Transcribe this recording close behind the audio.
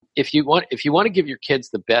if you want to give your kids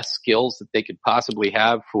the best skills that they could possibly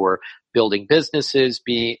have for building businesses,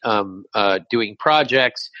 doing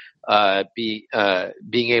projects, being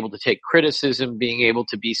able to take criticism, being able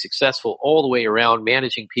to be successful all the way around,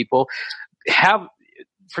 managing people,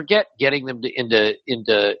 forget getting them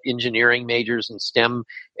into engineering majors and STEM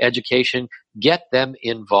education. Get them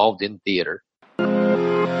involved in theater.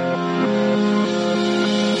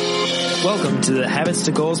 Welcome to the Habits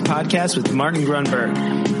to Goals podcast with Martin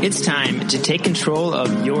Grunberg. It's time to take control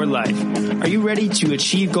of your life. Are you ready to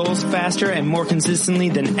achieve goals faster and more consistently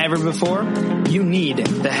than ever before? You need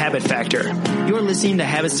the Habit Factor. You're listening to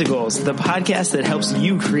Habits to Goals, the podcast that helps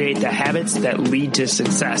you create the habits that lead to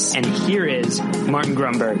success. And here is Martin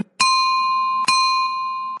Grunberg.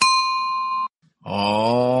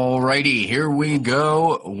 All righty, here we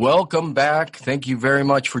go. Welcome back. Thank you very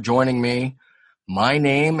much for joining me. My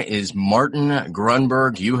name is Martin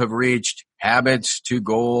Grunberg. You have reached Habits to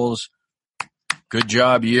Goals. Good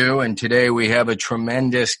job, you. And today we have a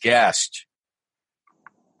tremendous guest.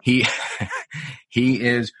 He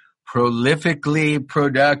is prolifically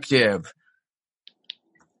productive.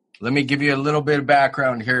 Let me give you a little bit of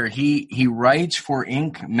background here. He writes for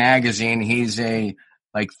Inc. magazine. He's a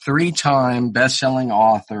 3-time best-selling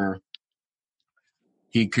author.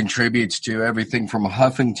 He contributes to everything from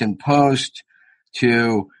Huffington Post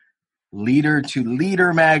to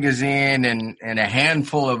Leader magazine and a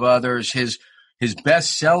handful of others. His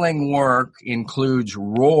best-selling work includes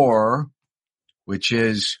Roar, which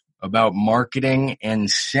is about marketing and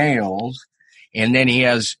sales. And then he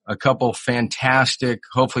has a couple fantastic,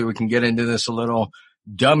 hopefully we can get into this a little,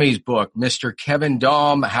 Dummies book. Mr. Kevin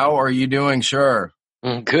Daum, how are you doing, sir?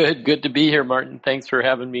 Good to be here, Martin. Thanks for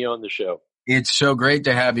having me on the show. It's so great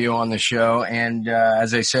to have you on the show. And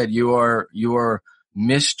as I said, you are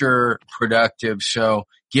Mr. Productive. So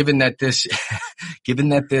given that this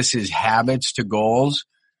is Habits to Goals,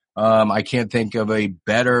 I can't think of a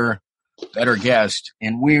better guest.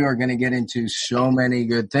 And we are going to get into so many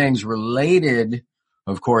good things related,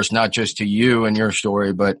 of course, not just to you and your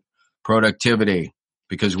story, but productivity,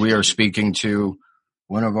 because we are speaking to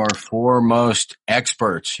one of our foremost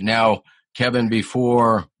experts. Now, Kevin,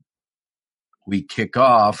 before we kick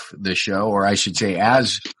off the show, or I should say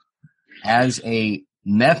as a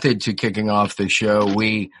method to kicking off the show,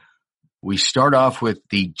 we start off with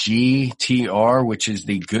the GTR, which is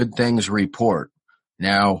the Good Things Report.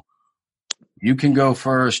 Now, you can go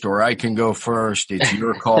first or I can go first. It's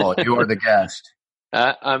your call. You are the guest.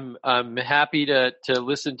 I'm happy to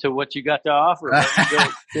listen to what you got to offer.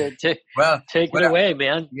 Take it away,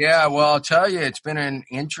 man. Yeah, well, I'll tell you, it's been an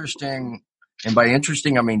interesting, and by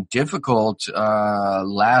interesting, I mean difficult,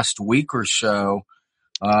 last week or so.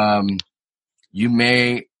 You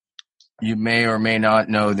may or may not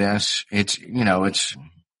know this. It's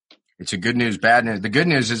a good news, bad news. The good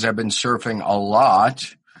news is I've been surfing a lot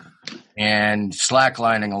and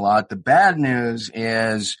slacklining a lot. The bad news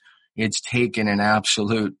is it's taken an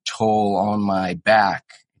absolute toll on my back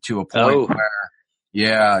to a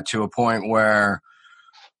point where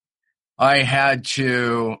I had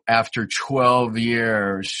to, after 12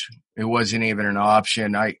 years, it wasn't even an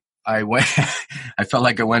option. I went, I felt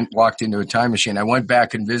like walked into a time machine. I went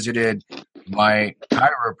back and visited my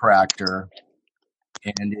chiropractor,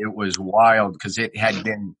 and it was wild because it had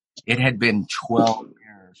been 12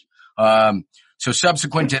 years. So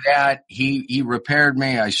subsequent to that, he repaired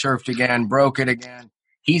me. I surfed again, broke it again.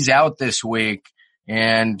 He's out this week.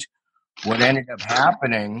 And what ended up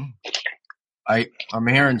happening, I'm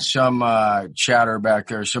hearing some chatter back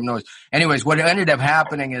there, some noise. Anyways, what ended up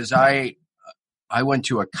happening is I went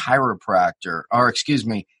to a chiropractor,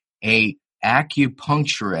 a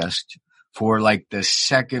acupuncturist for like the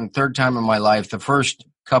third time in my life. The first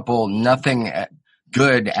couple, nothing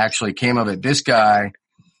good actually came of it. This guy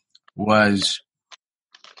was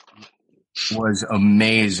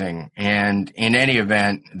amazing. And in any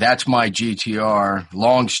event, that's my GTR.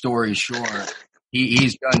 Long story short,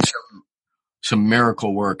 he's done some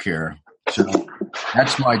miracle work here. So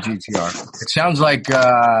that's my GTR. It sounds like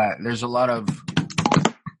there's a lot of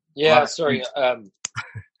sorry.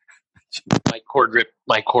 My cord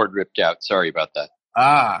ripped out. Sorry about that.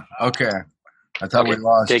 Okay. I thought we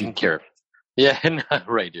lost. Taken care of. Yeah,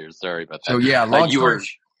 right here. Sorry about that. So yeah, long story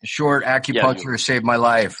short, acupuncture saved my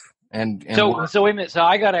life. And so wait a minute. So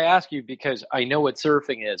I got to ask you, because I know what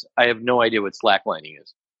surfing is. I have no idea what slacklining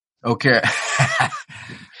is. Okay.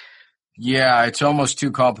 Yeah, it's almost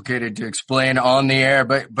too complicated to explain on the air,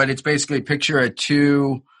 but it's basically picture a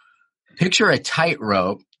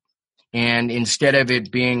tightrope, and instead of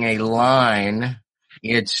it being a line,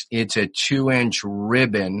 it's a 2-inch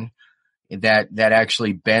ribbon, that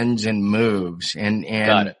actually bends and moves. And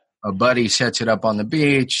a buddy sets it up on the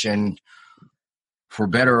beach, and for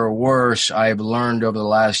better or worse, I've learned over the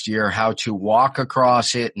last year how to walk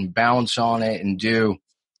across it and bounce on it and do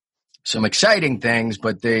some exciting things,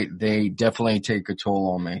 but they definitely take a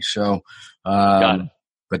toll on me. So,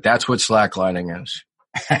 but that's what slacklining is.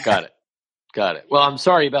 Got it. Well, I'm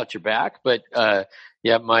sorry about your back, but,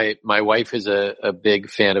 yeah, my wife is a big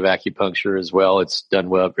fan of acupuncture as well. It's done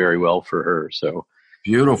very well for her. So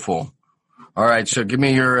beautiful. All right. So give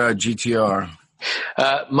me your GTR.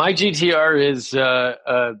 My GTR is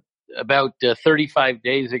about 35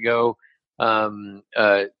 days ago.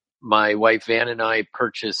 My wife Van and I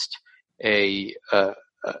purchased a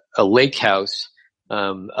lake house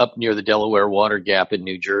up near the Delaware Water Gap in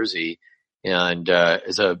New Jersey, and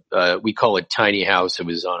we call it tiny house. It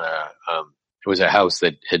was it was a house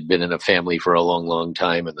that had been in a family for a long, long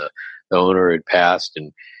time, and the owner had passed,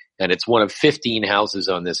 and it's one of 15 houses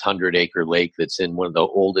on this 100-acre lake that's in one of the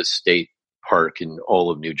oldest state park in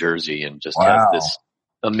all of New Jersey, and just has this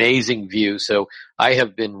amazing view. So I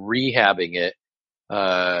have been rehabbing it,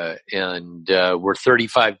 and we're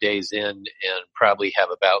 35 days in and probably have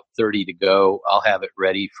about 30 to go. I'll have it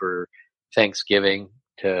ready for Thanksgiving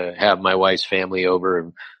to have my wife's family over,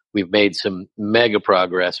 and we've made some mega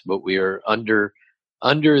progress, but we are under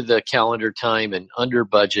the calendar time and under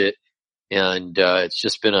budget, and it's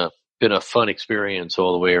just been a fun experience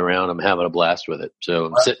all the way around. I'm having a blast with it. So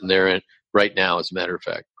I'm sitting there right now, as a matter of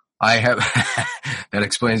fact. I have that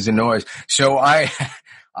explains the noise. So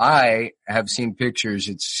I have seen pictures.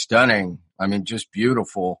 It's stunning. I mean, just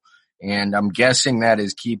beautiful. And I'm guessing that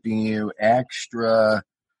is keeping you extra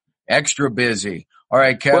busy. All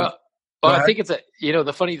right, Kev. Well, I think it's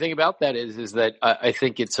the funny thing about that is that I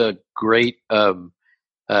think it's a great,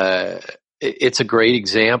 it's a great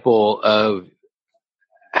example of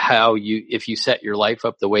how if you set your life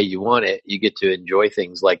up the way you want it, you get to enjoy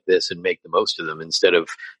things like this and make the most of them instead of,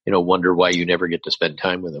 wonder why you never get to spend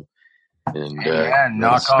time with them. And,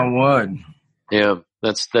 knock on wood. Yeah.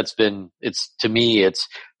 To me, it's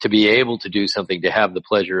to be able to do something, to have the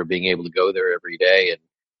pleasure of being able to go there every day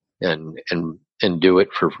and do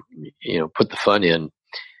it for, put the fun in,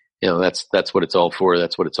 that's what it's all for.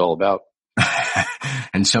 That's what it's all about.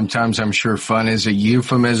 And sometimes I'm sure fun is a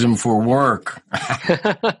euphemism for work.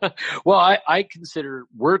 Well, I consider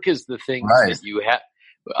work as the things that you have.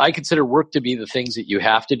 I consider work to be the things that you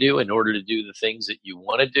have to do in order to do the things that you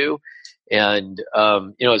want to do. And,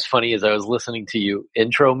 it's funny, as I was listening to you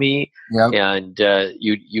intro me, and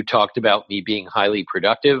you talked about me being highly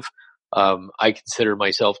productive. I consider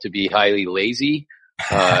myself to be highly lazy,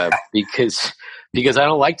 because I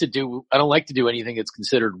don't like to do anything that's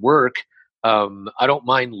considered work. I don't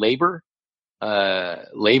mind labor.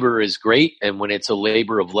 Labor is great. And when it's a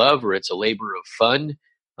labor of love or it's a labor of fun,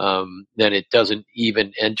 then it doesn't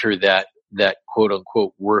even enter that quote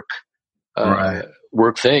unquote work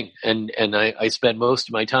thing. And I spend most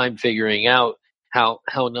of my time figuring out how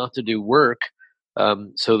not to do work,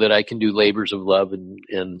 so that I can do labors of love and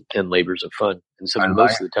labors of fun. And so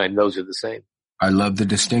most of the time, those are the same. I love the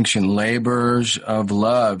distinction, labors of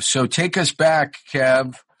love. So take us back,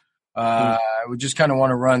 Kev. We just kind of want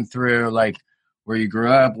to run through like where you grew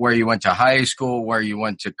up, where you went to high school, where you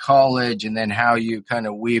went to college, and then how you kind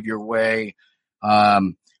of weave your way.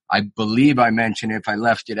 I believe I mentioned, if I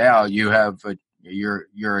left it out,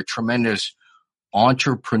 you're a tremendous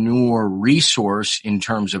entrepreneur resource in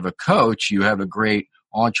terms of a coach. You have a great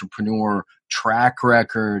entrepreneur track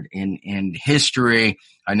record and history.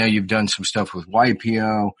 I know you've done some stuff with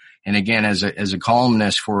YPO, and again, as a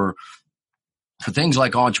columnist for things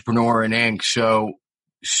like Entrepreneur and Inc.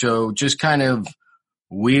 So just kind of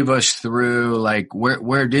weave us through, like,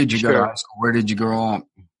 where did you go to high school? Where did you grow up?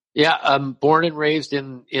 Yeah, I'm born and raised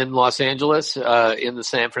in Los Angeles, in the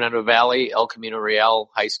San Fernando Valley, El Camino Real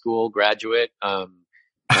High School graduate. I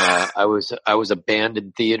was a band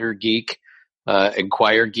and theater geek, and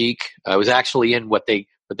choir geek. I was actually in what they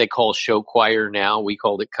call show choir now. We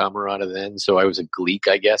called it Camerata then. So I was a gleek,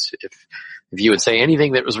 I guess, if you would say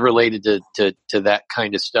anything that was related to that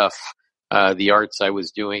kind of stuff, the arts, I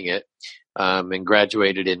was doing it, and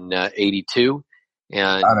graduated in 82.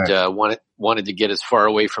 And wanted to get as far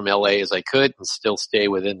away from LA as I could and still stay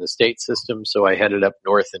within the state system. So I headed up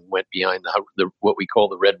north and went behind the what we call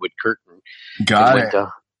the Redwood Curtain.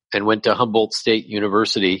 And went to Humboldt State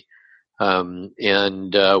University.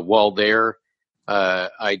 While there,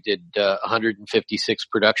 I did 156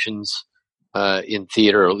 productions in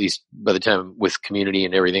theater, or at least by the time with Community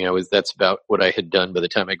and everything. That's about what I had done by the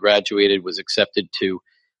time I graduated. Was accepted to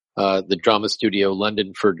the Drama Studio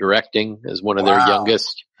London for directing as one of their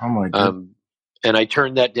youngest. Oh my God. And I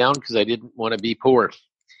turned that down because I didn't want to be poor.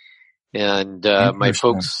 And my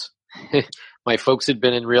folks had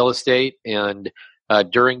been in real estate, and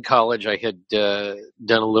during college I had done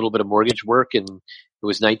a little bit of mortgage work, and it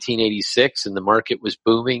was 1986 and the market was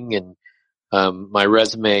booming, and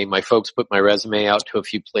my folks put my resume out to a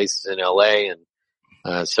few places in LA,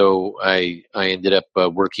 and so I ended up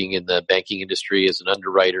working in the banking industry as an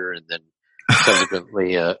underwriter, and then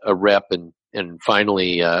subsequently a rep, and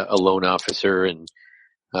finally a loan officer, and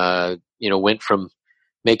went from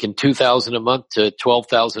making $2,000 a month to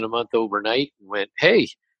 $12,000 a month overnight, and went, hey,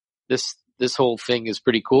 this whole thing is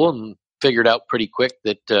pretty cool, and figured out pretty quick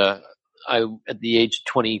that at the age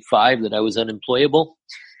of 25 that I was unemployable,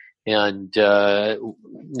 and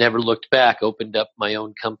never looked back. Opened up my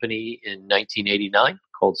own company in 1989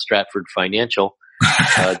 called Stratford Financial,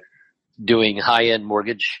 doing high-end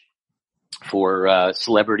mortgage for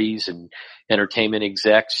celebrities and entertainment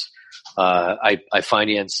execs. I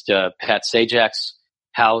financed Pat Sajak's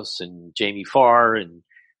house, and Jamie Farr, and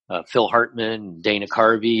Phil Hartman, and Dana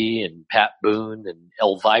Carvey, and Pat Boone, and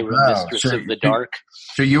Elvira, Mistress of the Dark.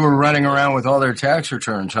 So you were running around with all their tax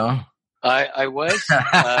returns, huh? I was.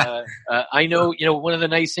 I know, one of the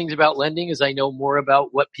nice things about lending is I know more about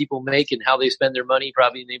what people make and how they spend their money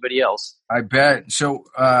probably than anybody else. I bet. So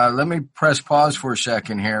let me press pause for a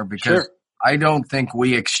second here, because I don't think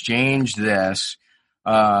we exchanged this.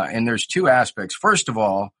 And there's two aspects. First of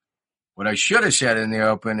all, what I should have said in the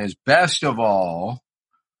open is, best of all,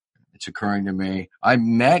 it's occurring to me, I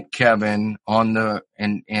met Kevin on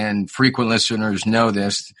and frequent listeners know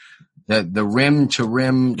this, the rim to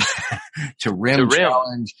rim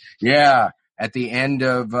challenge. Yeah. At the end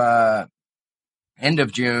of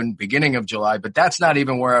June, beginning of July, but that's not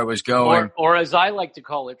even where I was going. Or as I like to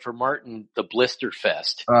call it for Martin, the Blister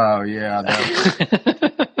Fest. Oh yeah.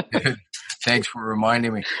 Thanks for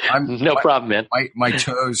reminding me. No problem, man. My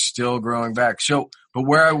toes still growing back. So, but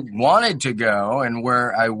where I wanted to go and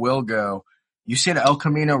where I will go, you said El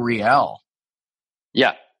Camino Real.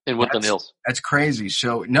 Yeah, in Woodland Hills. That's crazy.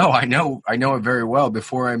 So, no, I know it very well.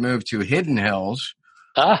 Before I moved to Hidden Hills.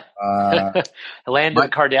 Land of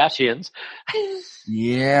Kardashians.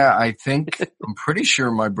 Yeah, I'm pretty sure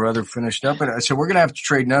my brother finished up it. So we're going to have to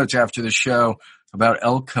trade notes after the show about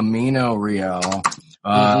El Camino Real.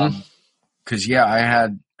 Cause I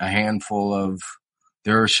had a handful of,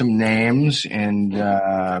 there are some names and,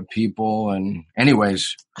 people, and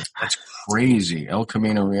anyways, that's crazy. El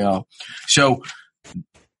Camino Real. So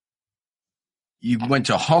you went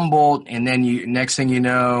to Humboldt, and then next thing you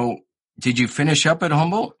know, did you finish up at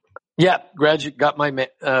Humboldt? Yeah. Got my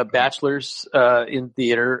bachelor's, in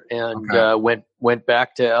theater, and, went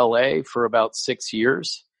back to LA for about 6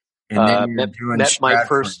 years. And then met my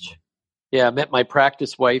first, met my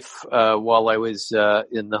practice wife while I was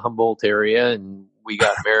in the Humboldt area, and we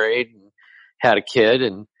got married and had a kid.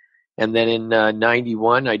 And then in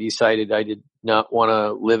 91, I decided I did not want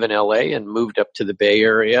to live in LA and moved up to the Bay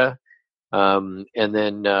Area. And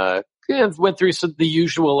then went through the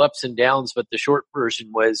usual ups and downs, but the short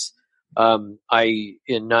version was in the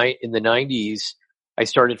 90s, I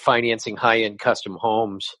started financing high-end custom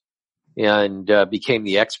homes, and became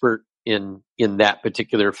the expert in that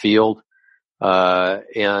particular field.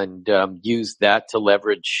 And used that to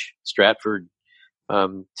leverage Stratford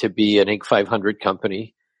to be an Inc. 500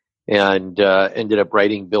 company, and ended up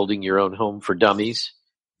writing Building Your Own Home for Dummies,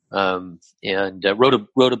 and wrote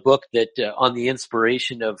a book that on the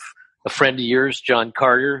inspiration of a friend of yours, John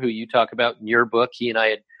Carter, who you talk about in your book. He and I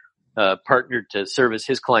had partnered to service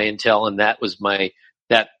his clientele, and that was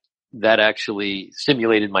that actually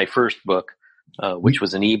stimulated my first book, which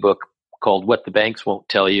was an ebook called What the Banks Won't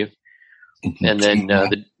Tell You. And then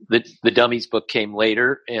the Dummies book came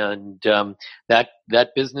later, and that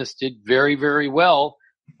business did very, very well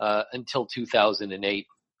until 2008,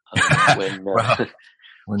 when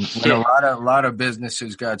a lot of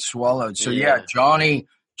businesses got swallowed. So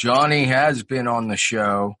Johnny has been on the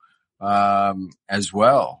show as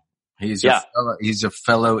well. He's a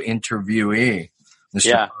fellow interviewee.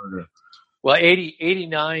 Mr. Carter. Well,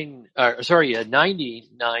 99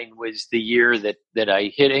 was the year that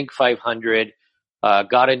I hit Inc. 500,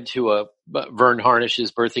 got into Vern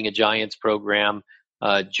Harnish's Birthing a Giants program,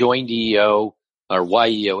 joined EO or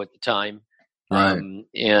YEO at the time. Right.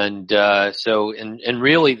 And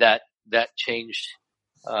really that changed,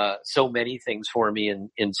 so many things for me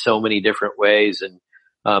in so many different ways. And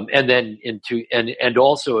then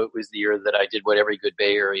also it was the year that I did what every good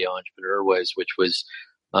Bay Area entrepreneur was, which was,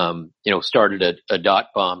 started a dot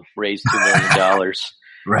bomb, raised $2 million,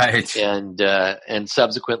 Right. And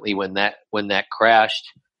subsequently when that crashed,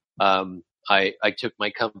 I took my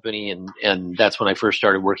company and that's when I first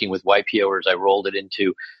started working with YPOers. I rolled it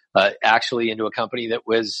into a company that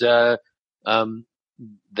was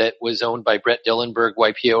owned by Brett Dillenberg,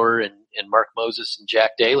 YPOer, and Mark Moses and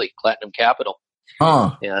Jack Daly, Platinum Capital.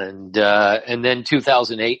 Huh. And then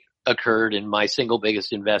 2008 occurred, and my single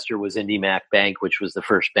biggest investor was IndyMac Bank, which was the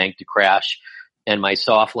first bank to crash, and my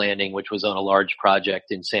soft landing, which was on a large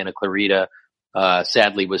project in Santa Clarita,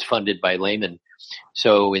 sadly was funded by Lehman.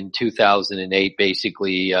 So in 2008,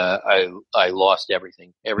 basically, I lost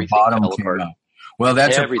everything. Everything fell apart. Well,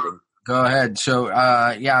 that's everything. Go ahead. So,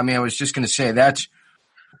 yeah, I mean, I was just going to say that's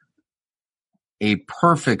a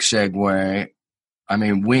perfect segue. I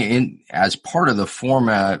mean, as part of the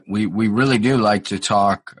format, we really do like to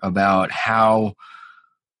talk about how,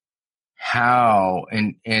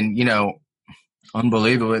 and, you know,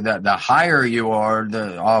 unbelievably that the higher you are,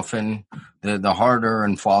 the often the harder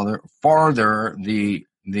and farther the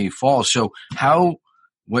fall. So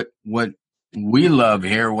what we love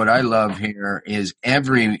here, what I love here is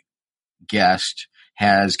every guest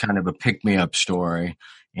has kind of a pick-me-up story.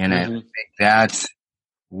 And I think that's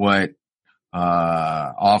what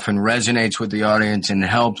often resonates with the audience and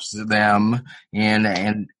helps them.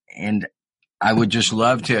 And I would just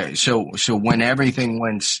love to. So when everything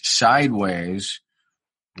went sideways,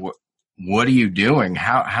 what are you doing?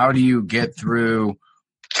 How do you get through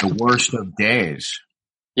the worst of days?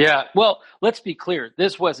 Yeah. Well, let's be clear.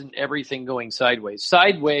 This wasn't everything going sideways.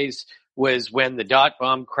 Sideways was when the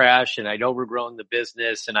 .bomb crashed and I'd overgrown the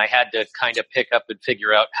business and I had to kind of pick up and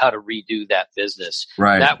figure out how to redo that business.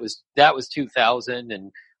 Right. That was 2000,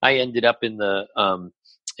 and I ended up in the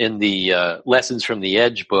Lessons from the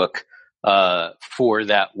Edge book for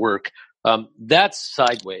that work. That's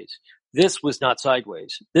sideways. This was not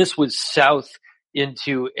sideways. This was south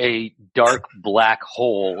into a dark black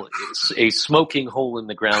hole, a smoking hole in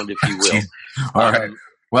the ground, if you will. All right.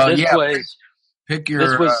 Well,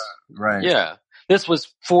 right. Yeah. This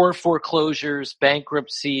was 4 foreclosures,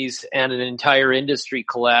 bankruptcies, and an entire industry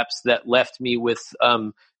collapse that left me with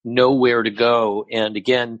nowhere to go. And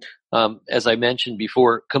again, as I mentioned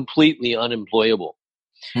before, completely unemployable.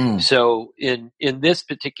 So in this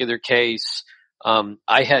particular case,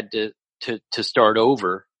 I had to start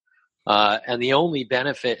over. And the only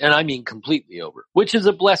benefit, and I mean completely over, which is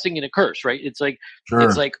a blessing and a curse, right? It's like,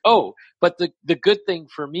 but the good thing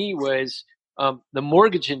for me was, the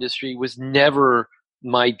mortgage industry was never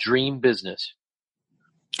my dream business.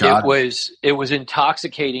 It was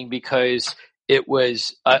intoxicating because it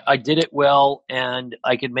was, I did it well and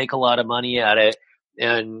I could make a lot of money at it.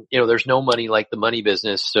 And, you know, there's no money like the money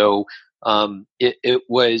business. So,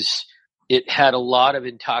 it had a lot of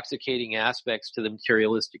intoxicating aspects to the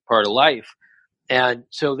materialistic part of life. And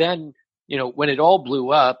so then, you know, when it all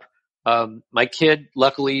blew up, my kid,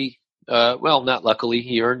 luckily, not luckily,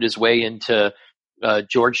 he earned his way into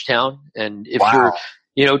Georgetown. And if you're,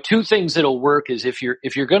 you know, 2 things that'll work is if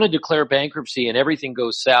you're going to declare bankruptcy and everything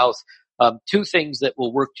goes south, 2 things that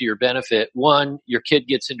will work to your benefit. 1, your kid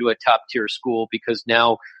gets into a top tier school because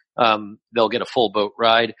now they'll get a full boat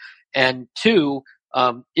ride. And 2,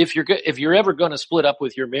 if you're ever going to split up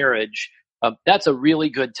with your marriage, that's a really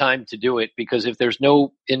good time to do it, because if there's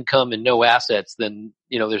no income and no assets, then,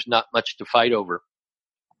 you know, there's not much to fight over.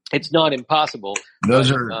 It's not impossible.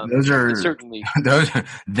 Those are certainly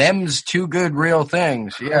them's 2 good real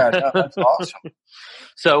things. Yeah, no, that's awesome.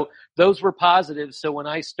 So those were positives. So when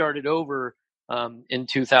I started over in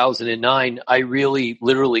 2009, I really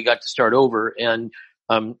literally got to start over, and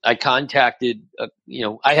I contacted.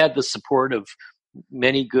 I had the support of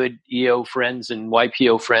many good EO friends and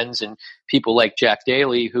YPO friends and people like Jack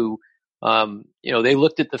Daly who, they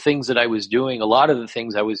looked at the things that I was doing, a lot of the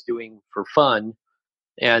things I was doing for fun,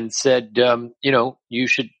 and said, you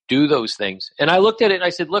should do those things. And I looked at it and I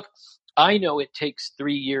said, look, I know it takes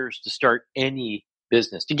 3 years to start any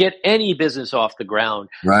business, to get any business off the ground.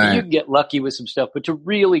 Right. You can get lucky with some stuff, but to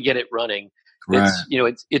really get it running, right.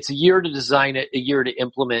 It's a year to design it, a year to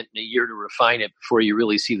implement, and a year to refine it before you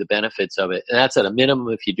really see the benefits of it. And that's at a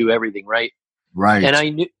minimum if you do everything right. Right.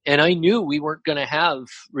 And I knew we weren't going to have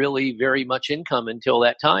really very much income until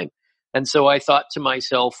that time. And so I thought to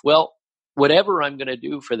myself, well, whatever I'm going to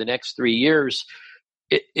do for the next 3 years,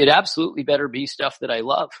 it absolutely better be stuff that I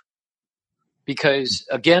love. Because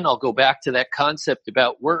again, I'll go back to that concept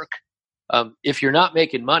about work. If you're not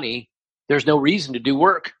making money, there's no reason to do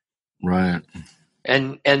work. Right.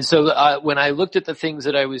 And so when I looked at the things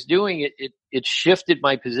that I was doing, it shifted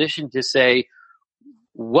my position to say,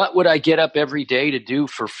 what would I get up every day to do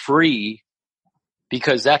for free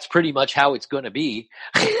because that's pretty much how it's going to be.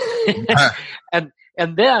 and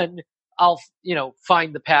then I'll,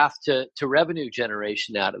 find the path to revenue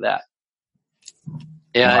generation out of that.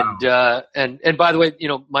 And, Wow. And by the way,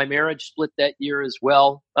 my marriage split that year as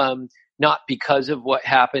well. Not because of what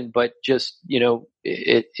happened, but just,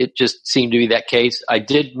 it just seemed to be that case. I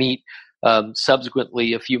did meet,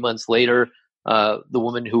 subsequently a few months later, the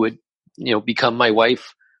woman who would, become my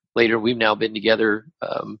wife later. We've now been together,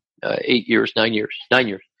 9 years.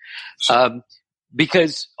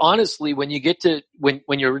 Because honestly, when you get to,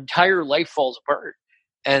 when your entire life falls apart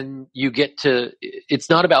and you get to, it's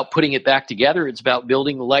not about putting it back together. It's about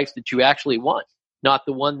building the life that you actually want, not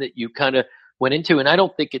the one that you kind of went into. And I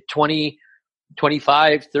don't think at 20,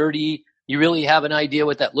 25, 30, you really have an idea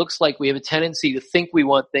what that looks like. We have a tendency to think we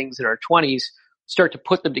want things in our 20s, start to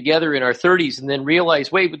put them together in our 30s, and then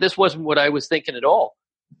realize, wait, but this wasn't what I was thinking at all.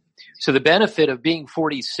 So the benefit of being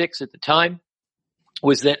 46 at the time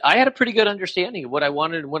was that I had a pretty good understanding of what I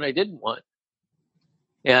wanted and what I didn't want.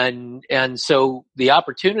 And so the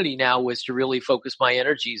opportunity now was to really focus my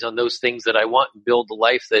energies on those things that I want and build the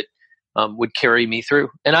life that would carry me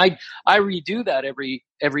through. And I redo that every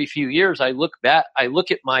few years. I look at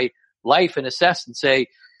my life and assess and say,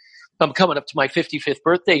 I'm coming up to my 55th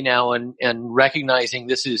birthday now and recognizing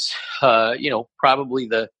this is, probably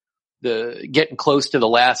the getting close to the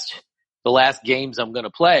last games I'm going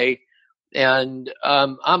to play. And,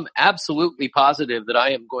 I'm absolutely positive that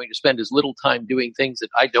I am going to spend as little time doing things that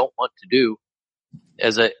I don't want to do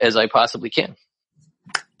as I possibly can.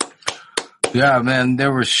 Yeah, man,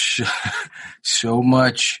 there was so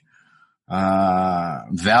much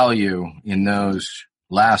value in those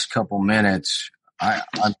last couple minutes.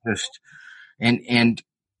 I'm just, and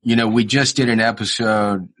we just did an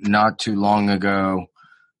episode not too long ago,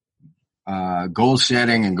 goal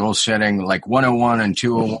setting like 101 and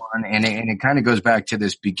 201. And it kind of goes back to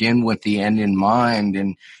this begin with the end in mind.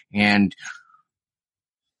 And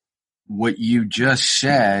what you just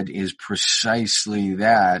said is precisely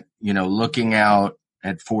that, looking out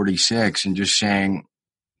at 46 and just saying,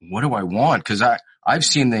 what do I want? Cause I've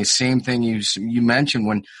seen the same thing you mentioned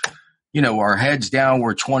when, our heads down,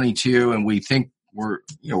 we're 22 and we think we're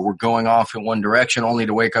going off in one direction only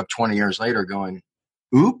to wake up 20 years later going,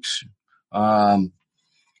 oops. So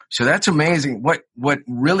that's amazing. What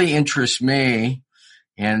really interests me,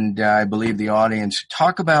 and I believe the audience,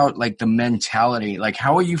 talk about like the mentality, like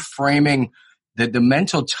how are you framing the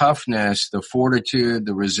mental toughness, the fortitude,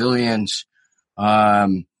 the resilience,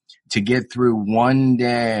 to get through one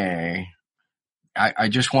day. I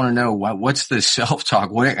just want to know what's the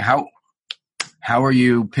self-talk? How are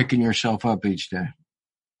you picking yourself up each day?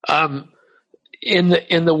 In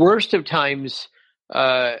the worst of times,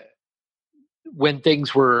 when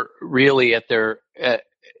things were really at their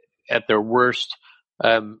worst,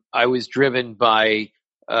 I was driven by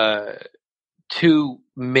two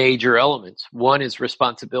major elements. One is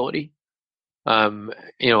responsibility.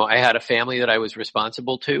 I had a family that I was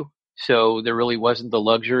responsible to, so there really wasn't the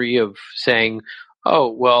luxury of saying,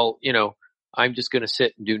 "Oh, well, I'm just going to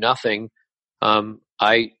sit and do nothing."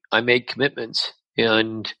 I made commitments,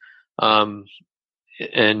 and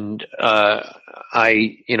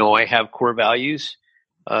I have core values,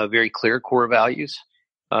 very clear core values.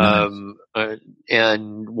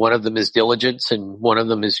 And one of them is diligence and one of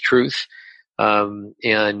them is truth. For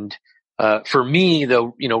me,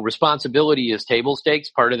 though, responsibility is table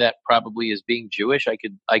stakes. Part of that probably is being Jewish. I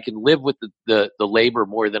can live with the labor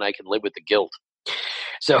more than I can live with the guilt.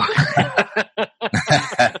 So,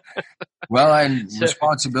 well, and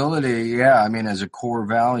responsibility, yeah. I mean, as a core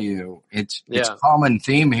value, it's a common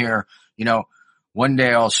theme here. One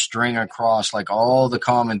day I'll string across like all the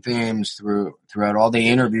common themes throughout all the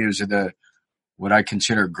interviews of what I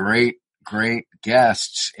consider great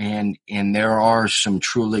guests, and there are some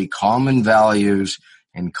truly common values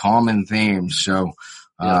and common themes. So,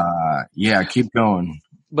 keep going.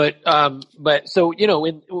 But so,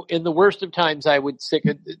 in the worst of times, I would say,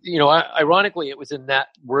 ironically, it was in that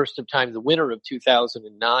worst of time, the winter of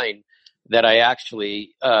 2009, that I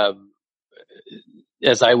actually,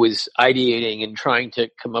 as I was ideating and trying to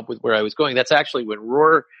come up with where I was going, that's actually when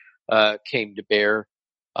Roar came to bear.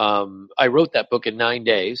 I wrote that book in 9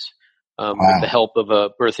 days with the help of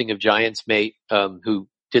a Birthing of Giants mate who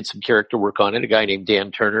did some character work on it, a guy named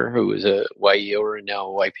Dan Turner, who was a YEOer and now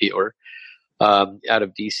a YPOer out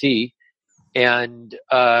of DC. And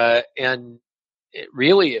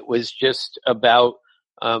it was just about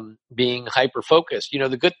being hyper-focused.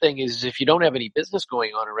 The good thing is if you don't have any business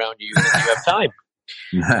going on around you, you have time.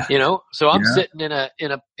 So I'm sitting in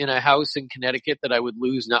a house in Connecticut that I would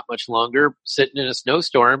lose not much longer, sitting in a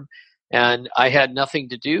snowstorm, and I had nothing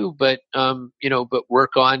to do but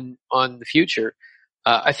work on the future.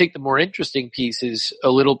 I think the more interesting piece is a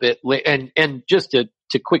little bit, and just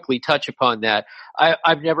to quickly touch upon that,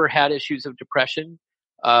 I've never had issues of depression.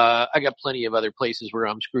 I got plenty of other places where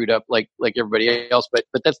I'm screwed up like everybody else, but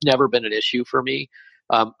that's never been an issue for me.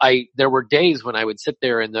 There were days when I would sit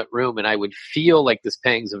there in that room and I would feel like this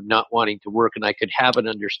pangs of not wanting to work, and I could have an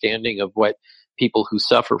understanding of what people who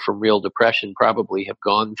suffer from real depression probably have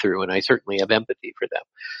gone through, and I certainly have empathy for them.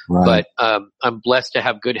 Right. But I'm blessed to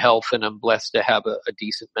have good health, and I'm blessed to have a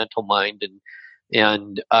decent mental mind,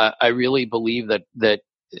 and I really believe that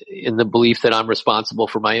in the belief that I'm responsible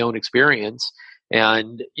for my own experience.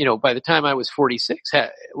 And by the time I was 46,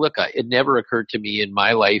 look, it never occurred to me in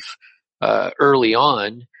my life early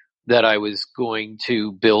on that I was going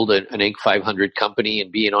to build an Inc. 500 company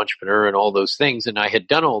and be an entrepreneur and all those things. And I had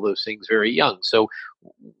done all those things very young. So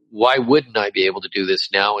why wouldn't I be able to do this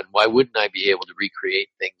now? And why wouldn't I be able to recreate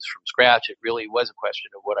things from scratch? It really was a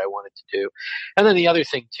question of what I wanted to do. And then the other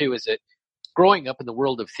thing too is that growing up in the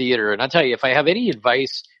world of theater, and I'll tell you, if I have any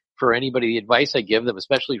advice for anybody, the advice I give them,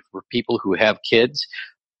 especially for people who have kids.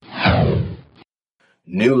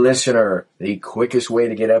 New listener, the quickest way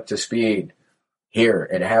to get up to speed here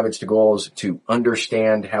at Habits to Goals, to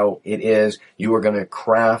understand how it is you are going to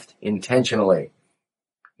craft intentionally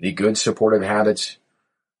the good supportive habits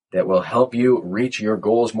that will help you reach your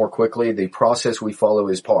goals more quickly. The process we follow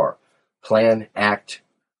is PAR: plan, act,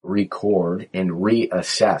 record, and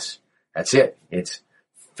reassess. That's it. It's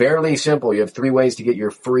fairly simple. You have 3 ways to get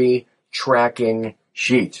your free tracking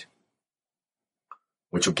sheet,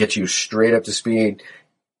 which will get you straight up to speed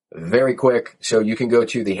very quick. So you can go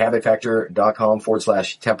to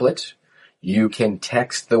thehabitfactor.com/templates. You can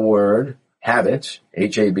text the word habits,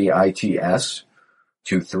 HABITS,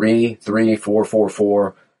 to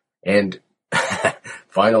 33444. And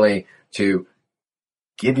finally, to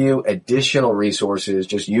give you additional resources,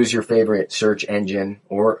 just use your favorite search engine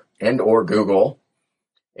or Google,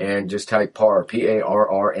 and just type PAR,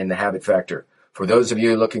 P-A-R-R, and the Habit Factor. For those of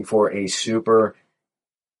you looking for a super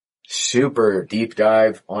deep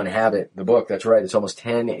dive on habit, the book, that's right, it's almost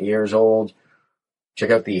 10 years old.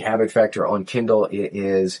 Check out the Habit Factor on Kindle. It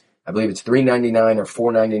is, I believe it's $3.99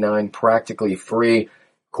 or $4.99, practically free.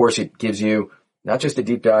 Of course, it gives you not just a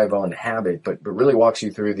deep dive on habit, but really walks you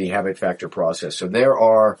through the Habit Factor process. So there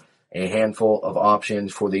are a handful of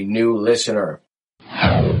options for the new listener.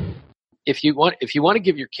 If you want to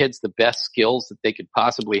give your kids the best skills that they could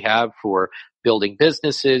possibly have for building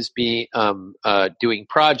businesses, doing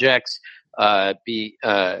projects,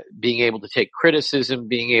 being able to take criticism,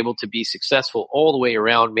 being able to be successful all the way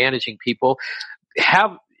around, managing people,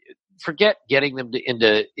 forget getting them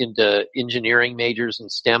into engineering majors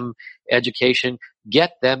and STEM education.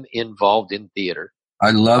 Get them involved in theater.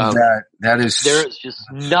 I love that. There is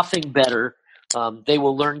just nothing better. They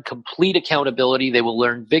will learn complete accountability. They will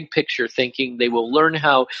learn big picture thinking. They will learn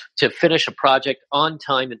how to finish a project on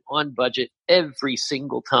time and on budget every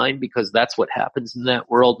single time, because that's what happens in that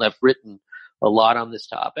world. And I've written a lot on this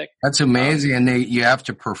topic. That's amazing. And you have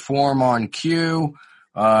to perform on cue.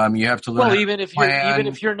 You have to learn. Well, even if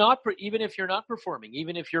you're not performing,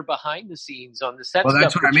 even if you're behind the scenes on the set. Well,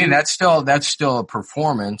 that's what I mean. That's still a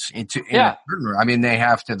performance. I mean,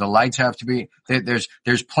 the lights have to be.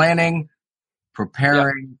 There's planning,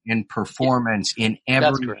 preparing, and performance in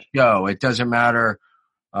every show. It doesn't matter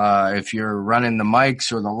if you're running the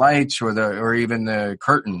mics or the lights or even the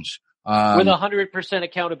curtains. With 100%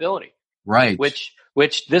 accountability, right?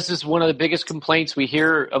 Which this is one of the biggest complaints we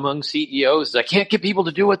hear among CEOs is I can't get people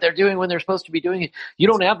to do what they're doing when they're supposed to be doing it. You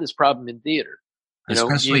don't have this problem in theater.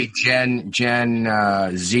 Especially Gen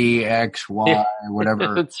Z, X, Y,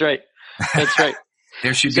 whatever. That's right.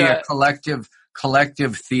 There should be a collective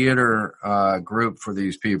theater group for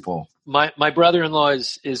these people. My brother-in-law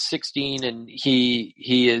is 16, and he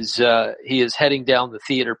is heading down the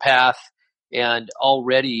theater path, and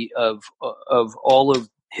already of all of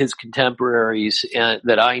his contemporaries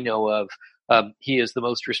that I know of, he is the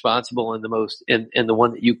most responsible and the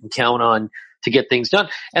one that you can count on to get things done.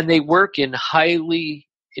 And they work in highly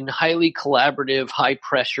collaborative, high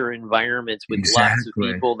pressure environments with lots of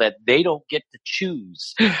people that they don't get to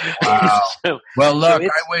choose. Wow. Well, look,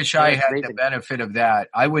 I wish I had the benefit of that.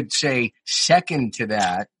 I would say second to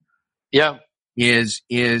that, is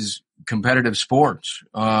competitive sports.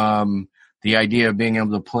 The idea of being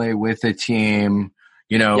able to play with a team.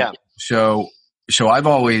 So I've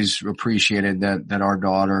always appreciated that our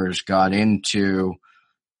daughters got into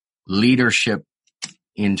leadership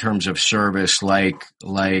in terms of service, like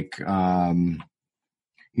what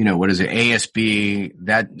is it, ASB,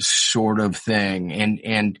 that sort of thing.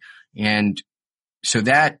 And And so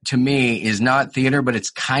that to me is not theater, but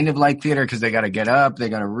it's kind of like theater because they got to get up, they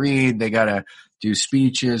got to read, they got to do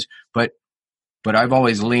speeches. But I've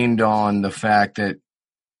always leaned on the fact that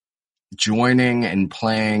joining and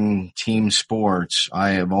playing team sports,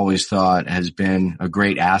 I have always thought has been a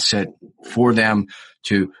great asset for them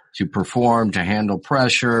to perform, to handle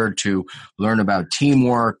pressure, to learn about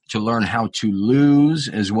teamwork, to learn how to lose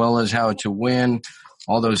as well as how to win,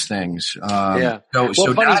 all those things. So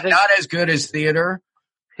not as good as theater,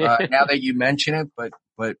 now that you mention it, but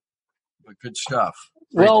good stuff.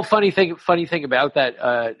 Well, funny thing about that,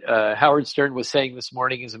 Howard Stern was saying this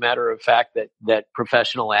morning, as a matter of fact, that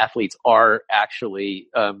professional athletes are actually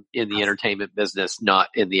in the entertainment business, not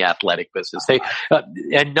in the athletic business. They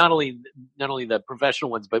and not only the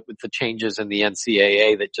professional ones, but with the changes in the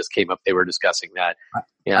NCAA that just came up, they were discussing that.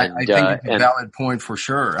 And, I think it's a valid point for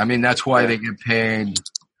sure. I mean, that's why they get paid,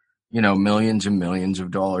 millions and millions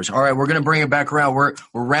of dollars. All right, we're going to bring it back around. We're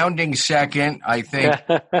rounding second. I think.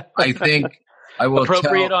 I will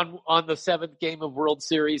appropriate on the 7th game of World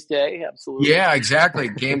Series Day. Absolutely. Yeah, exactly.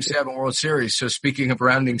 Game 7 World Series. So speaking of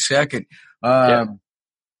rounding second,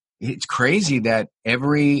 it's crazy that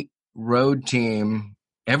every road team,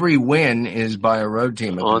 every win is by a road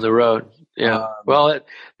team on the road. Yeah. Well,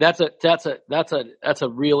 that's a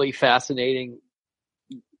really fascinating,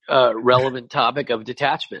 relevant topic of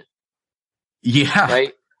detachment. Yeah.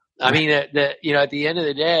 Right. I mean, at the end of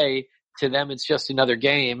the day, to them, it's just another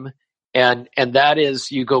game. And that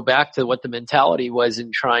is, you go back to what the mentality was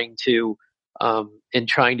in trying to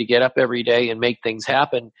get up every day and make things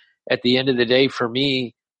happen. At the end of the day, for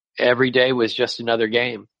me, every day was just another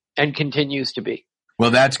game and continues to be.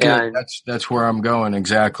 Well, that's good. That's where I'm going.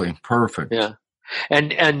 Exactly. Perfect. Yeah.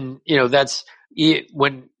 And that's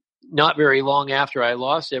when not very long after I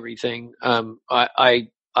lost everything, I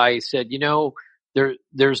said,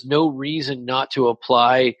 there's no reason not to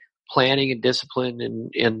apply planning and discipline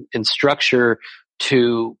and structure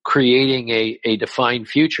to creating a defined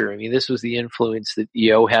future. I mean, this was the influence that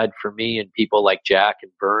EO had for me and people like Jack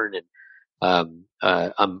and Vern. And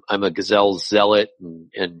I'm a Gazelle zealot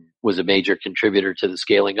and was a major contributor to the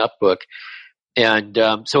Scaling Up book. And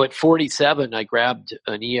so at 47, I grabbed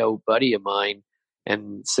an EO buddy of mine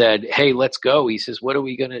and said, "Hey, let's go." He says,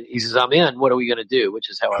 he says, "I'm in. What are we going to do?" Which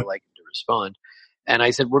is how I like him to respond. And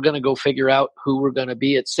I said, "We're going to go figure out who we're going to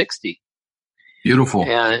be at 60. Beautiful.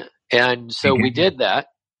 And so we did that,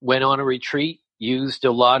 went on a retreat, used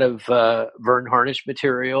a lot of Vern Harnish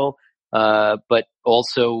material, but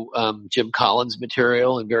also Jim Collins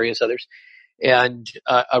material and various others. And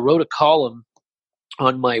I wrote a column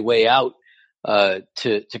on my way out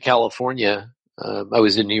to California. I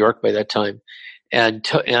was in New York by that time, and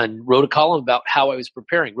wrote a column about how I was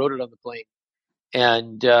preparing, wrote it on the plane.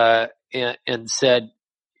 And said,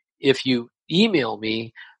 if you email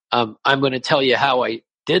me, I'm going to tell you how I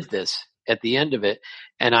did this at the end of it.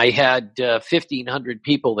 And I had 1,500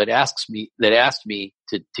 people that asked me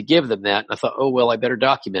to give them that. And I thought, oh, well, I better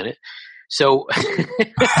document it. So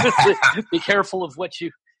be careful of what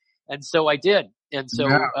you. And so I did. And so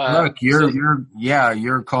look,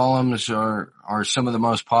 your columns are some of the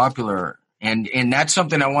most popular, and that's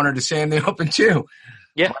something I wanted to say in the open too.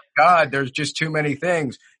 Yeah. My God, there's just too many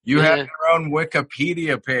things. You have your own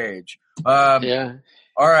Wikipedia page. All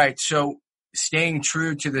right. So staying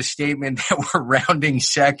true to the statement that we're rounding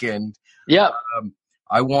second. Yeah.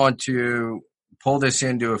 I want to pull this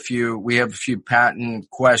into we have a few patent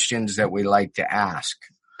questions that we like to ask.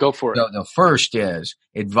 Go for it. So the first is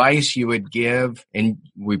advice you would give, and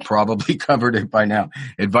we probably covered it by now,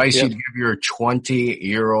 advice you'd give your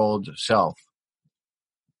 20-year-old self.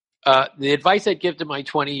 The advice I'd give to my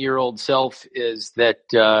 20-year-old self is that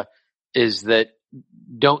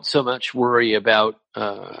don't so much worry about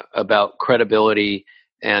credibility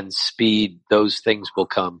and speed. Those things will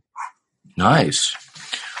come. Nice.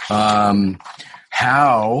 How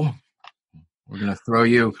we're going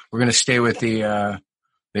to stay with the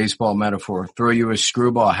baseball metaphor. Throw you a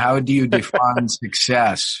screwball. How do you define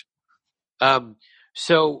success?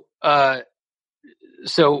 So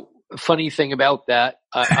funny thing about that,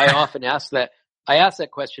 I often ask that. I ask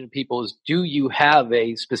that question to people is, do you have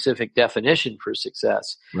a specific definition for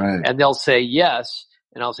success? Right. And they'll say yes.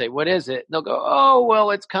 And I'll say, what is it? And they'll go, oh, well,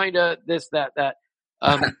 it's kind of this, that.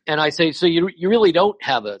 And I say, so you really don't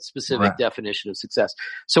have a specific definition of success.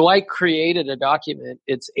 So I created a document.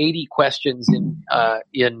 It's 80 questions in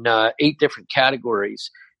 8 different categories,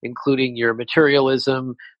 including your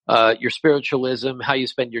materialism, your spiritualism, how you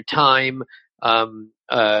spend your time. And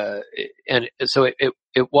so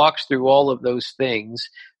it walks through all of those things.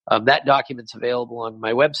 That document's available on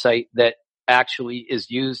my website that actually is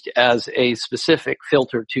used as a specific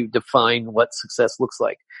filter to define what success looks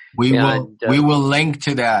like. We will link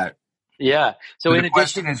to that. Yeah. So in the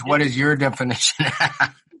question is, what is your definition?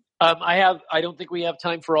 I don't think we have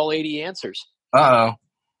time for all 80 answers. Uh-oh.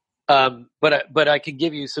 But I can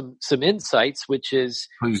give you some insights, which is,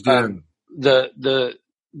 please do.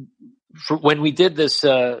 When we did this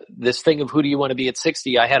thing of who do you want to be at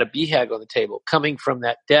 60, I had a BHAG on the table coming from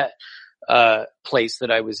that debt, place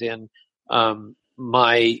that I was in.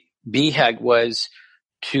 My BHAG was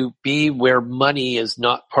to be where money is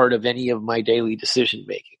not part of any of my daily decision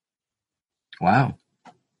making. Wow.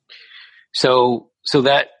 So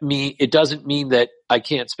that it doesn't mean that I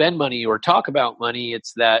can't spend money or talk about money.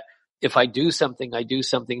 It's that if I do something, I do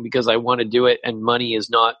something because I want to do it, and money is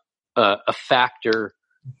not a factor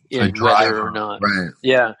in whether or not. Right.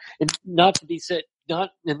 Yeah. And not to be said,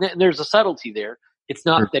 and there's a subtlety there. It's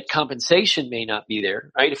not that compensation may not be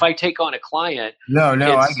there, right? If I take on a client. No,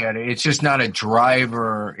 I get it. It's just not a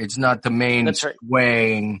driver. It's not the main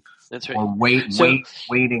swaying or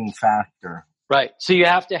weighting factor. Right. So you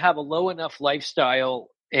have to have a low enough lifestyle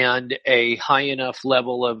and a high enough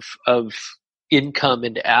level of income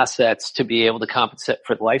and assets to be able to compensate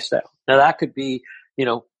for the lifestyle. Now that could be,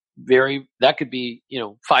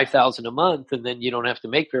 $5,000 a month, and then you don't have to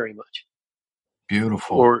make very much.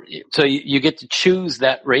 Beautiful. Or so you get to choose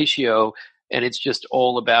that ratio, and it's just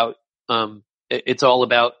all about it's all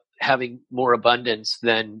about having more abundance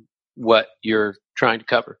than what you're trying to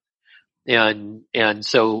cover. And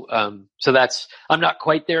so that's, I'm not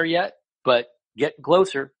quite there yet, but getting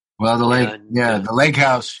closer. Well, the lake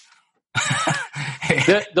house.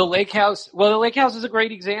 the lake house. Well, the lake house is a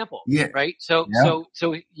great example, right? So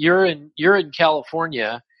you're in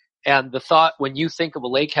California, and the thought when you think of a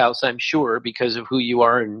lake house, I'm sure because of who you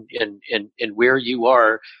are and where you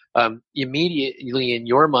are, immediately in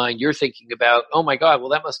your mind, you're thinking about, oh my God,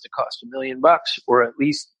 well that must have cost $1 million, or at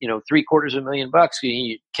least,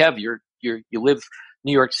 $750,000. Kev, you live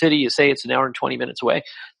New York City, you say it's an hour and 20 minutes away.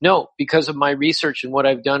 No, because of my research and what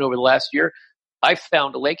I've done over the last year, I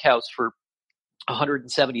found a lake house for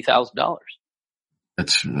 $170,000.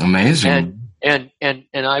 That's amazing. And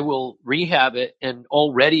I will rehab it, and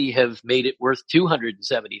already have made it worth $270,000.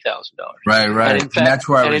 Right. And that's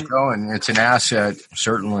where I was going. It's an asset,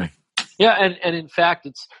 certainly. Yeah. And in fact,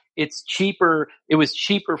 it's cheaper. It was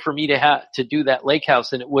cheaper for me to do that lake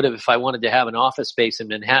house than it would have if I wanted to have an office space in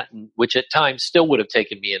Manhattan, which at times still would have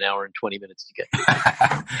taken me an hour and 20 minutes to get to.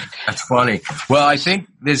 That's funny. Well, I think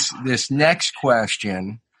this next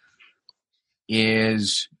question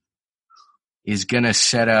is going to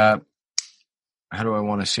set up, how do I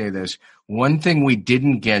want to say this? One thing we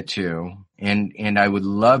didn't get to, and I would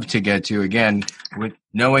love to get to again, with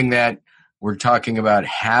knowing that we're talking about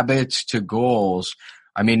habits to goals.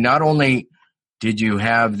 I mean, not only did you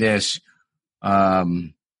have this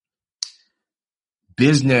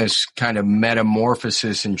business kind of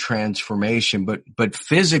metamorphosis and transformation, but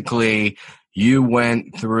physically you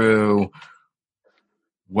went through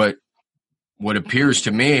what appears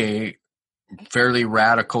to me fairly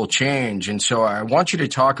radical change. And so I want you to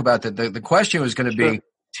talk about that. The question was going to be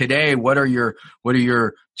today, what are your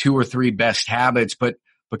 2 or 3 best habits? But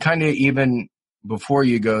kind of even before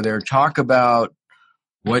you go there, talk about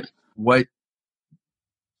what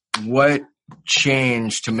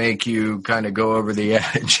changed to make you kind of go over the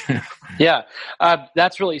edge? Yeah,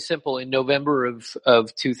 that's really simple. In November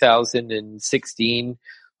of 2016,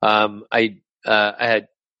 I had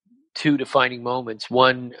 2 defining moments.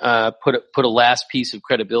 One, put a last piece of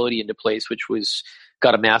credibility into place, which was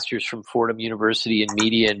got a master's from Fordham University in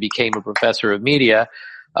media and became a professor of media.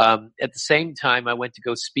 At the same time, I went to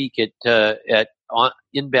go speak at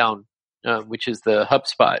Inbound, which is the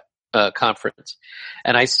HubSpot conference,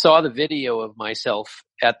 and I saw the video of myself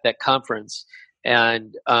at that conference,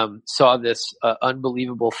 and saw this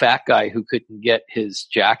unbelievable fat guy who couldn't get his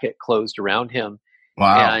jacket closed around him.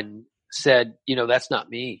 Wow. And said, that's not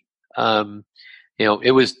me.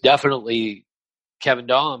 It was definitely Kevin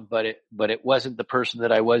Dahm, but it wasn't the person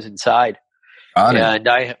that I was inside. And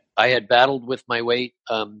I had battled with my weight,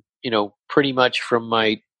 pretty much from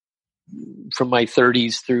my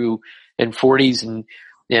 30s through and 40s.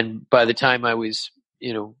 And by the time I was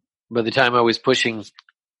pushing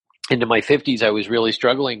into my 50s, I was really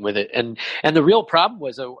struggling with it. And the real problem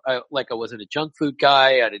was I wasn't a junk food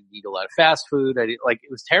guy. I didn't eat a lot of fast food. It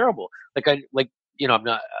was terrible. I'm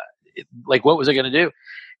not, what was I going to do?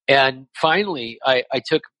 And finally I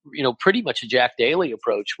took, pretty much a Jack Daly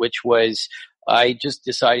approach, which was I just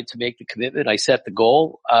decided to make the commitment. I set the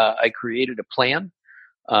goal. I created a plan,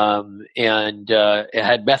 and it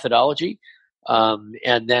had methodology.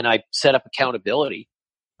 And then I set up accountability,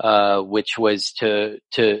 which was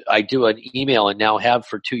I do an email and now have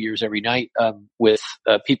for 2 years every night, with,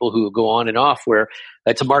 people who go on and off, where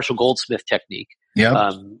it's a Marshall Goldsmith technique.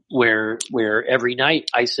 Yeah. Where every night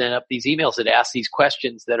I send up these emails that ask these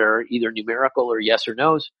questions that are either numerical or yes or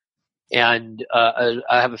no's. And, I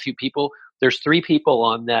have a few people. There's 3 people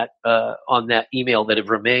on that email that have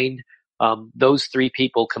remained. Those 3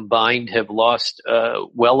 people combined have lost,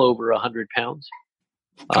 well over 100 pounds.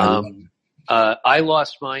 I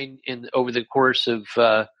lost mine over the course of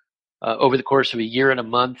a year and a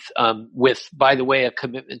month, with, by the way, a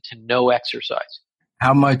commitment to no exercise.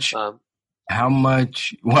 How much?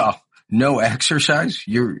 Well, no exercise?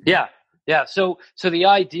 Yeah. So the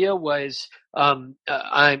idea was,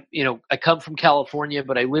 I come from California,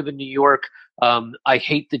 but I live in New York. I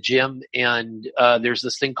hate the gym, and, there's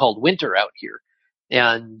this thing called winter out here.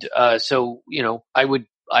 And, so, I would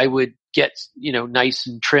get, nice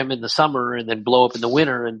and trim in the summer and then blow up in the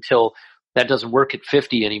winter until that doesn't work at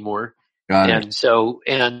 50 anymore. Got it.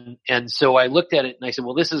 And so I looked at it and I said,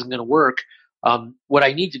 well, this isn't going to work. What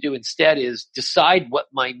I need to do instead is decide what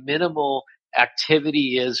my minimal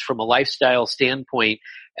activity is from a lifestyle standpoint,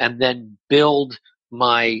 and then build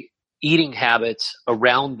my eating habits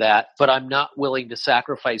around that, but I'm not willing to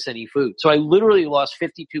sacrifice any food. So I literally lost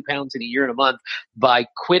 52 pounds in a year and a month by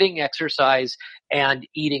quitting exercise and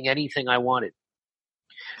eating anything I wanted.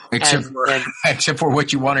 Except for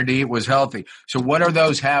what you wanted to eat was healthy. So what are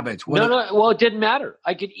those habits? Well, it didn't matter.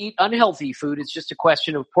 I could eat unhealthy food. It's just a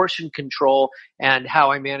question of portion control and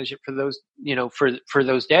how I manage it for those, for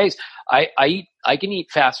those days. I can eat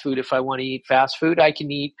fast food if I want to eat fast food. I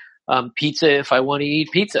can eat pizza if I want to eat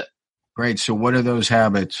pizza. Great. So what are those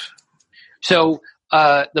habits? So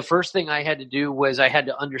the first thing I had to do was I had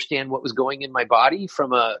to understand what was going in my body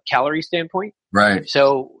from a calorie standpoint. Right.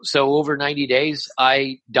 So over 90 days,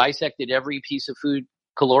 I dissected every piece of food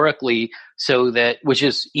calorically, which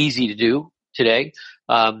is easy to do today,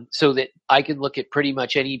 so that I can look at pretty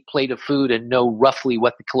much any plate of food and know roughly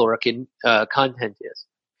what the caloric content is.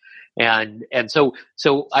 And so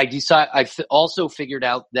I've also figured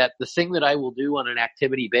out that the thing that I will do on an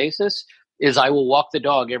activity basis is I will walk the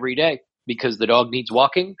dog every day, because the dog needs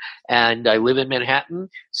walking, and I live in Manhattan.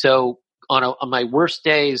 So on my worst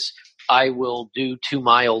days, I will do 2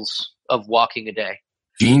 miles of walking a day.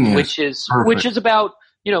 Genius. Which is about,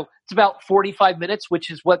 it's about 45 minutes, which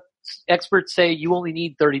is what experts say you only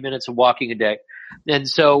need 30 minutes of walking a day. And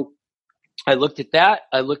so I looked at that.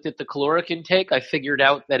 I looked at the caloric intake. I figured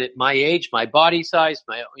out that at my age, my body size,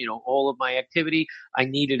 all of my activity, I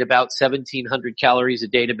needed about 1,700 calories a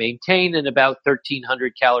day to maintain and about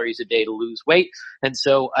 1,300 calories a day to lose weight. And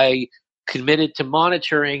so I committed to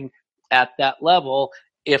monitoring at that level.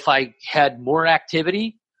 If I had more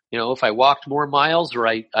activity, if I walked more miles, or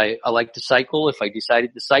I like to cycle, if I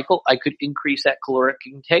decided to cycle, I could increase that caloric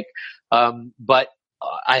intake. But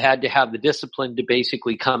I had to have the discipline to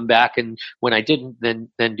basically come back, and when I didn't,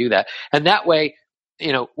 then do that. And that way,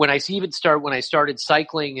 when I started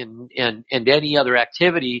cycling and any other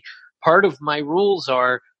activity, part of my rules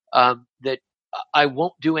are that I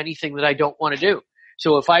won't do anything that I don't want to do.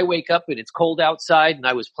 So if I wake up and it's cold outside and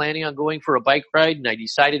I was planning on going for a bike ride and I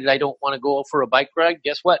decided I don't want to go for a bike ride,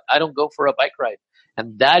 guess what? I don't go for a bike ride.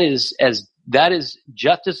 And that is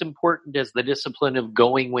just as important as the discipline of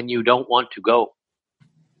going when you don't want to go.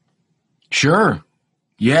 Sure.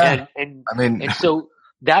 Yeah. And so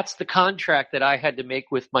that's the contract that I had to make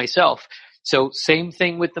with myself. So same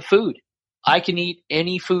thing with the food. I can eat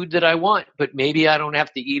any food that I want, but maybe I don't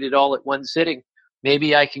have to eat it all at one sitting.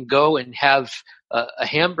 Maybe I can go and have a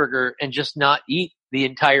hamburger and just not eat the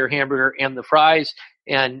entire hamburger and the fries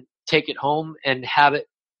and take it home and have it,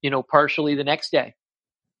 partially the next day.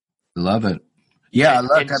 Love it. Yeah.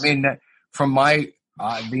 From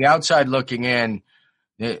the outside looking in,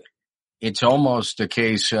 it's almost a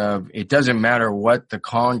case of it doesn't matter what the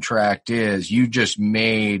contract is. You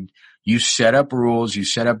set up rules, you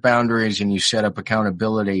set up boundaries, and you set up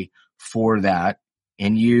accountability for that,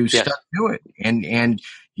 and you stuck to it, and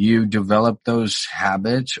you develop those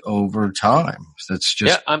habits over time. So that's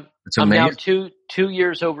just it's amazing. I'm now 2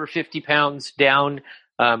 years over 50 pounds down.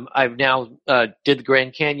 I've now did the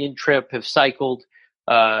Grand Canyon trip, have cycled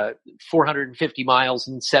 450 miles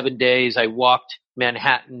in 7 days. I walked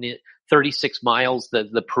Manhattan 36 miles,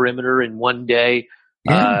 the perimeter in one day.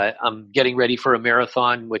 Yeah. I'm getting ready for a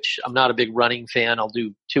marathon, which I'm not a big running fan. I'll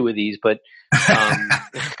do 2 of these, but,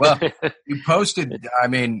 well, you posted,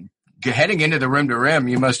 heading into the Rim to Rim,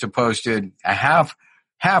 you must have posted a half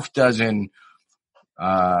dozen,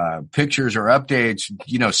 pictures or updates,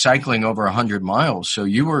 cycling over 100 miles. So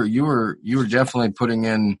you were definitely putting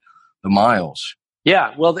in the miles.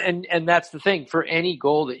 Yeah. Well, and that's the thing for any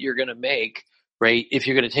goal that you're going to make, right? If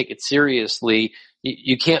you're going to take it seriously,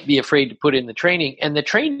 you can't be afraid to put in the training, and the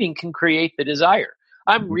training can create the desire.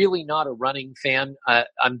 I'm really not a running fan.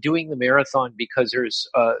 I'm doing the marathon because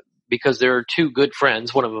there are two good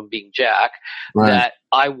friends, one of them being Jack, right, that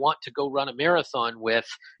I want to go run a marathon with,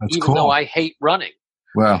 That's even cool. though I hate running.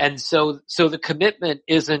 Wow. And so the commitment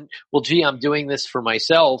isn't, well, gee, I'm doing this for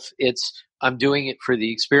myself. It's, I'm doing it for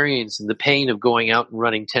the experience and the pain of going out and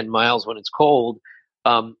running 10 miles when it's cold,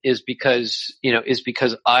 is because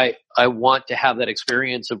I want to have that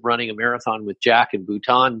experience of running a marathon with Jack in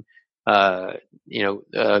Bhutan, the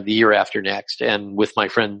year after next, and with my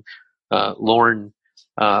friend, Lauren,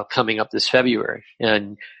 coming up this February.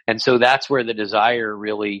 And so that's where the desire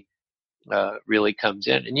really comes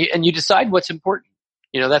in, and you decide what's important.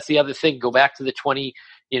 That's the other thing. Go back to the 20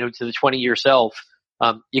 yourself.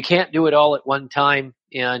 You can't do it all at one time,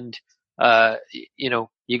 and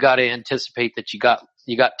you got to anticipate that you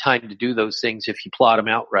got time to do those things if you plot them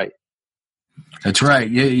out right. That's right.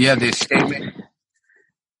 Yeah. This statement.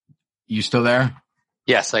 You still there?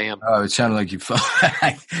 Yes, I am. Oh, it sounded like you fell.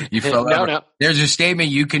 You fell over. No. There's a statement: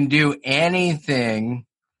 you can do anything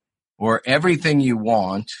or everything you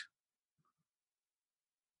want.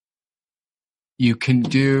 You can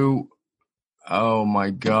do. Oh my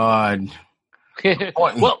God.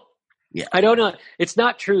 Well, yeah. I don't know. It's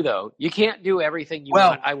not true though. You can't do everything you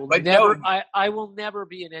want. I will never. No, I will never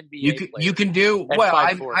be an NBA player. You can do well.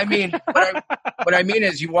 I mean, what I mean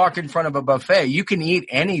is, you walk in front of a buffet. You can eat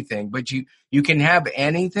anything, but you can have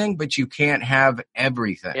anything, but you can't have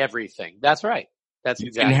everything. Everything. That's right. That's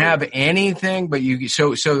exactly. You can have anything, but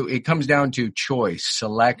so it comes down to choice,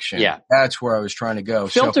 selection. Yeah, that's where I was trying to go.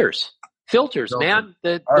 Filters, man.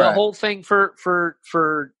 The whole thing for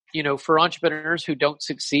entrepreneurs who don't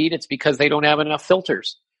succeed, it's because they don't have enough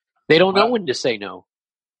filters. They don't know when to say no.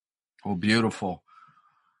 Well, beautiful.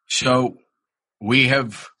 So we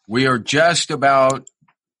are just about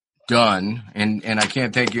done, and I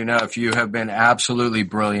can't thank you enough. You have been absolutely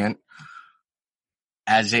brilliant.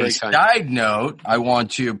 As a side note, I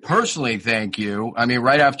want to personally thank you. I mean,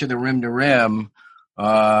 right after the Rim to Rim,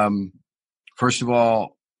 first of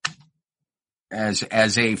all,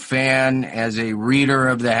 as a fan, as a reader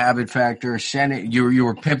of the Habit Factor, you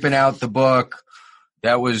were pimping out the book.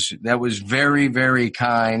 That was very, very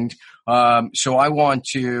kind. So I want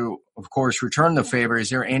to, of course, return the favor. Is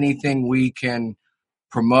there anything we can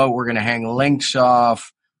promote? We're going to hang links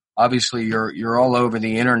off. Obviously, you're all over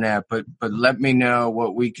the internet, but let me know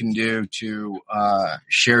what we can do to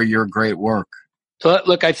share your great work. So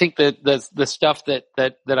look, I think that the stuff that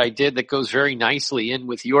I did that goes very nicely in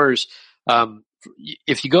with yours.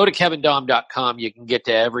 If you go to KevinDahm.com, you can get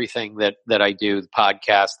to everything that I do, the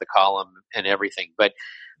podcast, the column, and everything. But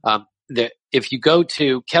if you go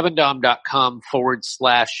to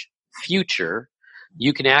KevinDahm.com/future,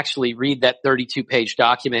 you can actually read that 32-page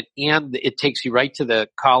document, and it takes you right to the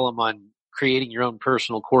column on creating your own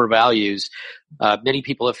personal core values. Many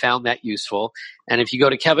people have found that useful. And if you go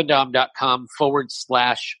to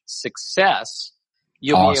KevinDahm.com/success,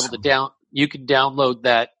 you'll be able to you can download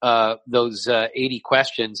that, those 80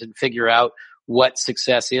 questions and figure out what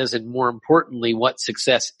success is, and more importantly, what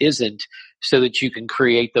success isn't, so that you can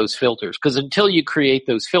create those filters. Because until you create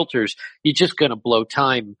those filters, you're just going to blow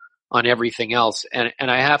time on everything else. And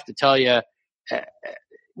I have to tell you,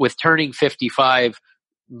 with turning 55,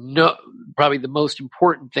 probably the most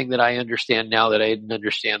important thing that I understand now that I didn't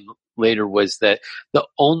understand later was that the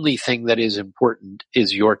only thing that is important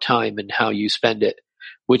is your time and how you spend it,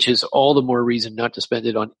 which is all the more reason not to spend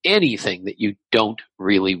it on anything that you don't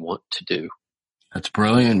really want to do. That's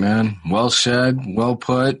brilliant, man. Well said. Well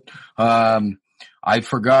put. I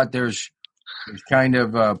forgot there's kind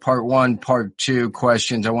of part one, part two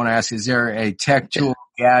questions I want to ask. Is there a tech tool,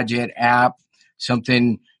 gadget, app,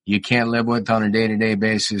 something you can't live with on a day-to-day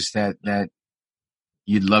basis that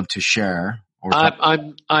you'd love to share?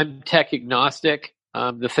 I'm tech agnostic.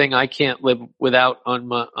 The thing I can't live without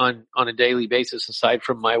on a daily basis, aside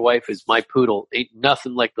from my wife, is my poodle. Ain't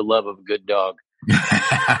nothing like the love of a good dog.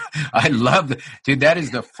 I love that, dude. That is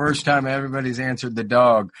the first time everybody's answered the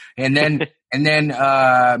dog. And then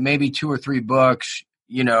maybe 2 or 3 books.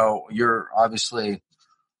 You're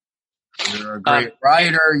a great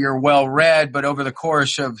writer. You're well read, but over the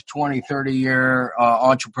course of 20, 30 year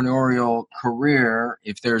entrepreneurial career,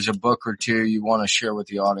 if there's a book or two you want to share with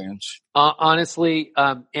the audience. Honestly,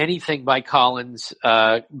 anything by Collins,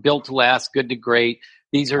 Built to Last, Good to Great.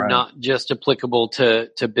 These are Right. not just applicable to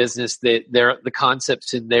business. They're the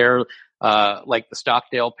concepts in there, like the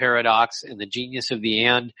Stockdale paradox and the genius of the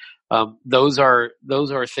and. Those are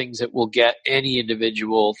things that will get any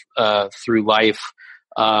individual through life.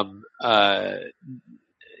 For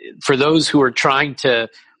those who are trying to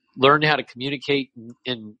learn how to communicate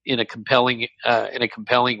in a compelling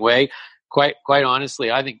way, quite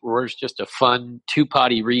honestly, I think Roar's just a fun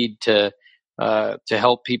two-potty read to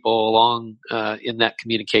help people along in that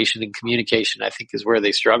communication. And communication, I think, is where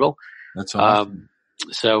they struggle. That's awesome.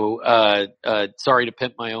 So sorry to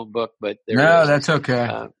pimp my own book, but No, that's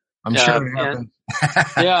okay. I'm sure it happens.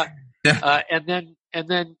 Yeah. And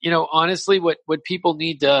then, honestly, what people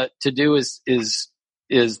need to do is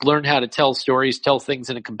learn how to tell stories, tell things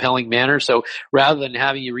in a compelling manner. So rather than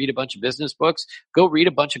having you read a bunch of business books, go read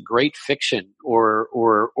a bunch of great fiction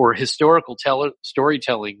or historical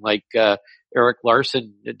storytelling, like Erik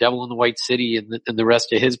Larson, The Devil in the White City, and the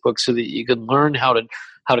rest of his books, so that you can learn how to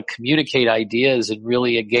communicate ideas in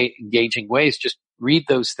really engaging ways. Just read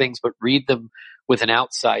those things, but read them with an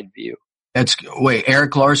outside view. Wait,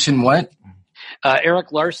 Erik Larson, what?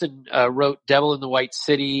 Erik Larson wrote Devil in the White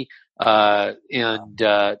City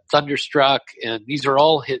and Thunderstruck, and these are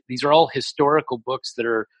all historical books that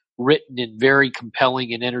are written in very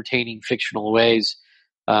compelling and entertaining fictional ways.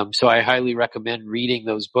 So I highly recommend reading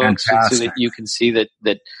those books, so that you can see that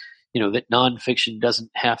nonfiction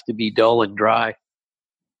doesn't have to be dull and dry.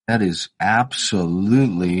 That is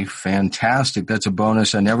absolutely fantastic. That's a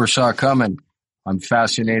bonus I never saw coming. I'm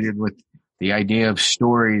fascinated with the idea of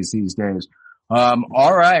stories these days.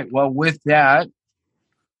 All right. Well, with that,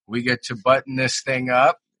 we get to button this thing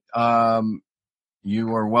up.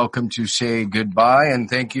 You are welcome to say goodbye and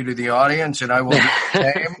thank you to the audience, and I will do the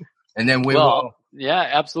same. And then we will. Yeah,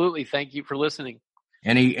 absolutely. Thank you for listening.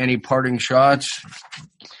 Any parting shots?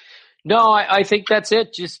 No, I think that's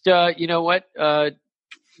it. Just, you know what?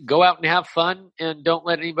 Go out and have fun, and don't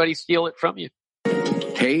let anybody steal it from you.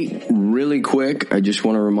 Hey, really quick, I just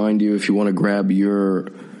want to remind you, if you want to grab your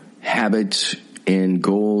habits and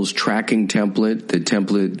goals tracking template, the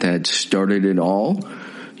template that started it all,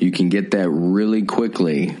 you can get that really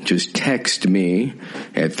quickly. Just text me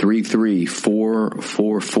at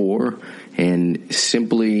 33444 and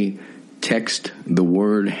simply text the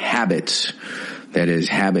word habits. That is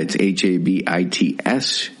habits,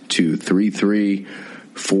 HABITS, to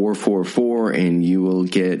 33444, and you will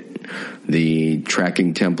get the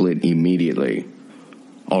tracking template immediately.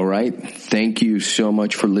 All right. Thank you so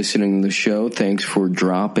much for listening to the show. Thanks for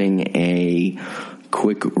dropping a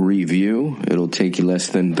quick review. It'll take you less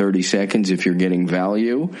than 30 seconds if you're getting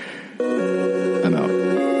value. I'm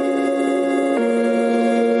out.